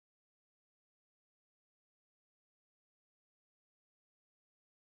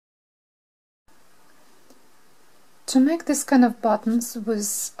To make this kind of buttons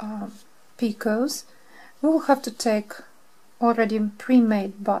with picots, we will have to take already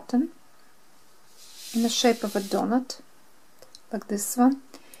pre-made button in the shape of a donut, like this one,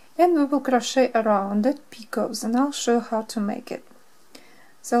 and we will crochet around it picots, and I'll show you how to make it.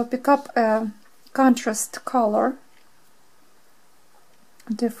 So I'll pick up a contrast color,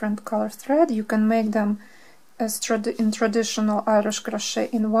 different color thread. You can make them as in traditional Irish crochet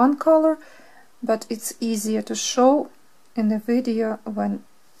in one color, but it's easier to show in the video when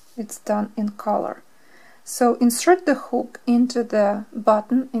it's done in color. So insert the hook into the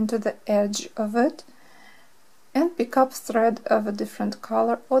button, into the edge of it, and pick up thread of a different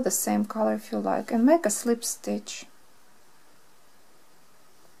color or the same color if you like, and make a slip stitch.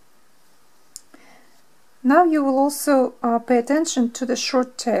 Now you will also pay attention to the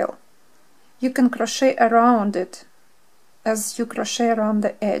short tail. You can crochet around it as you crochet around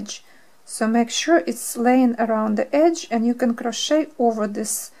the edge. So make sure it's laying around the edge, and you can crochet over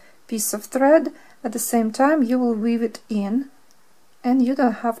this piece of thread. At the same time you will weave it in, and you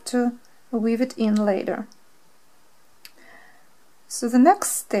don't have to weave it in later. So the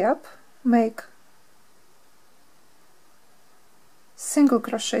next step, make single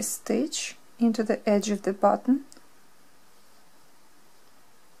crochet stitch into the edge of the button,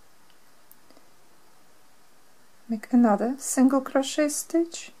 make another single crochet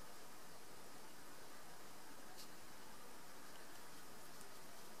stitch,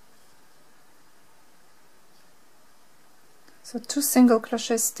 so 2 single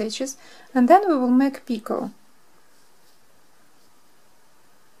crochet stitches, and then we will make picot.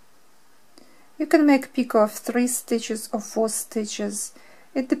 You can make picot of 3 stitches or 4 stitches.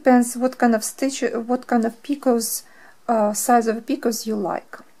 It depends what kind of stitch, what kind of picots, size of picots you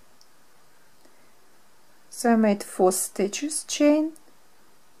like. So I made 4 stitches chain,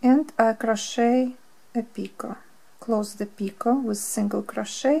 and I crochet a picot. Close the picot with single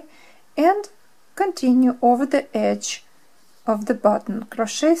crochet and continue over the edge of the button.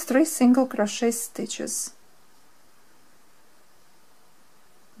 Crochet 3 single crochet stitches.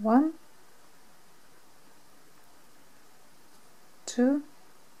 1, 2,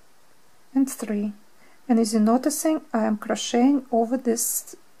 and 3. And as you're noticing, I am crocheting over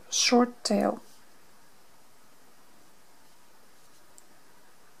this short tail.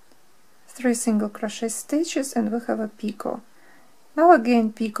 3 single crochet stitches, and we have a picot. Now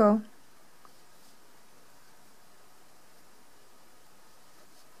again picot.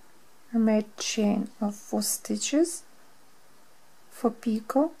 I made chain of 4 stitches for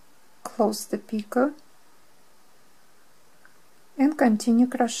picot, close the picot, and continue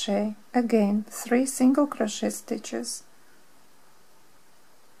crochet. Again 3 single crochet stitches.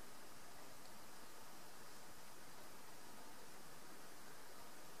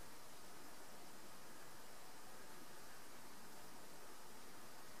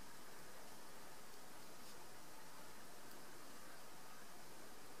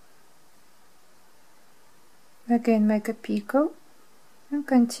 Again make a picot and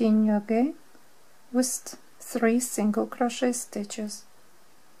continue again with 3 single crochet stitches.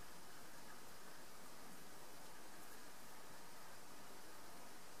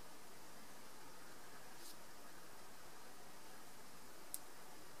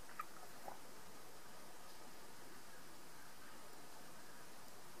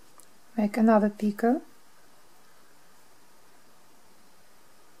 Make another picot.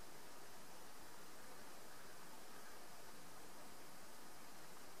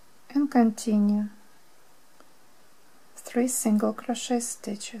 And continue 3 single crochet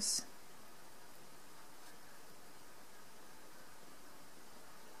stitches.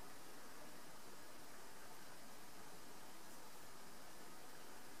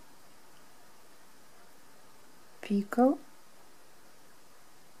 Picot,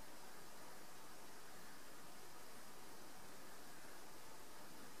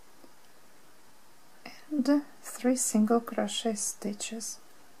 and 3 single crochet stitches.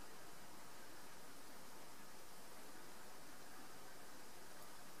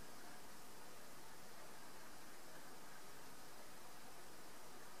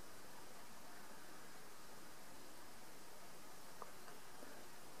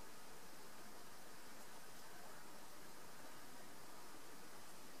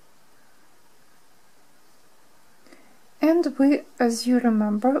 And we, as you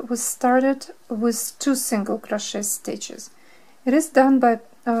remember, we started with 2 single crochet stitches. It is done by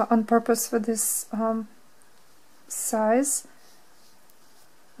on purpose for this size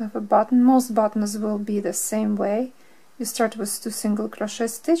of a button. Most buttons will be the same way. You start with 2 single crochet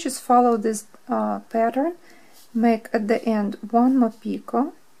stitches, follow this pattern, make at the end 1 more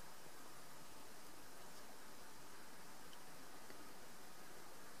picot,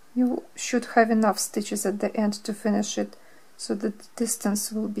 You should have enough stitches at the end to finish it, so that the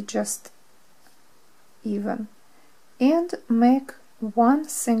distance will be just even. And make one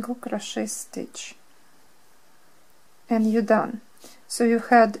single crochet stitch. And you're done. So you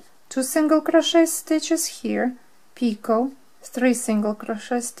had 2 single crochet stitches here, picot, 3 single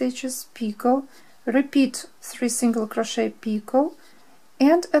crochet stitches, picot, repeat 3 single crochet, picot,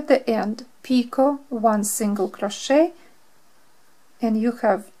 and at the end picot, 1 single crochet, and you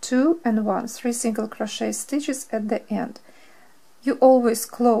have 2 and 1, 3 single crochet stitches at the end. You always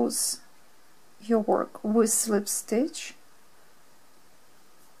close your work with slip stitch.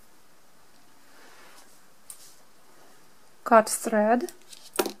 Cut thread.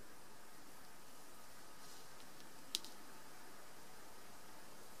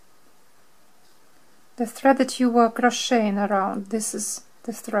 The thread that you were crocheting around, this is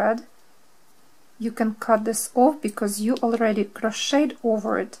the thread. You can cut this off because you already crocheted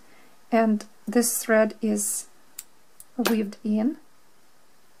over it, and this thread is weaved in,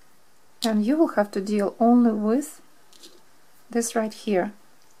 and you will have to deal only with this right here,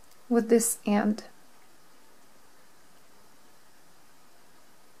 with this end.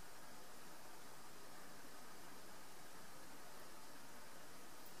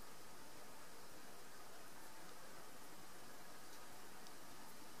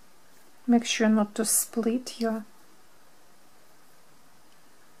 Make sure not to split your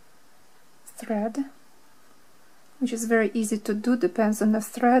thread, which is very easy to do, depends on the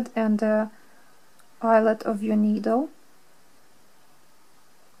thread and the eyelet of your needle.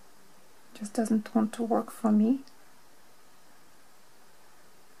 Just doesn't want to work for me.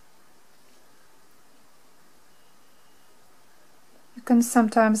 You can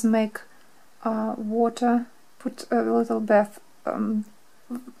sometimes make water, put a little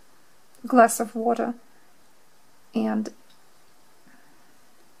glass of water and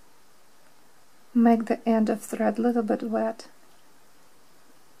make the end of thread a little bit wet.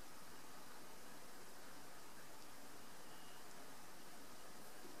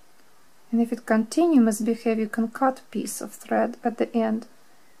 And if it continues to behave, you can cut a piece of thread at the end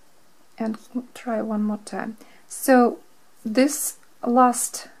and try one more time. So this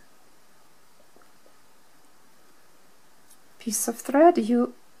last piece of thread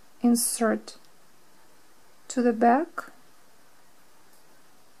you insert to the back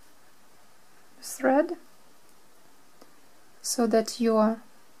thread so that your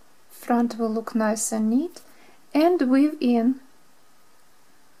front will look nice and neat, and weave in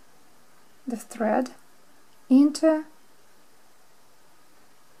the thread into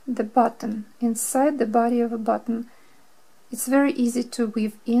the button, inside the body of a button. It's very easy to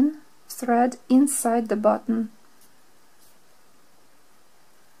weave in thread inside the button.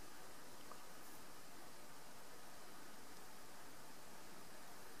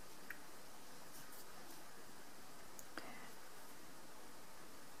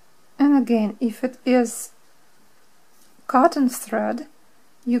 And again, if it is cotton thread,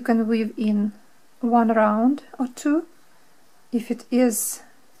 you can weave in 1 round or 2. If it is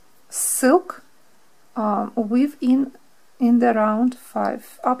silk, weave in the round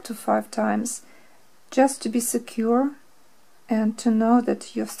 5, up to 5 times, just to be secure and to know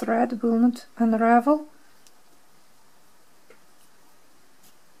that your thread will not unravel.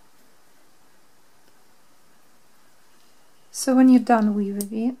 So when you're done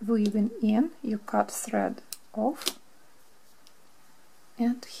weaving in, you cut thread off,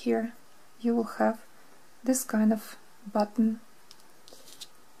 and here you will have this kind of button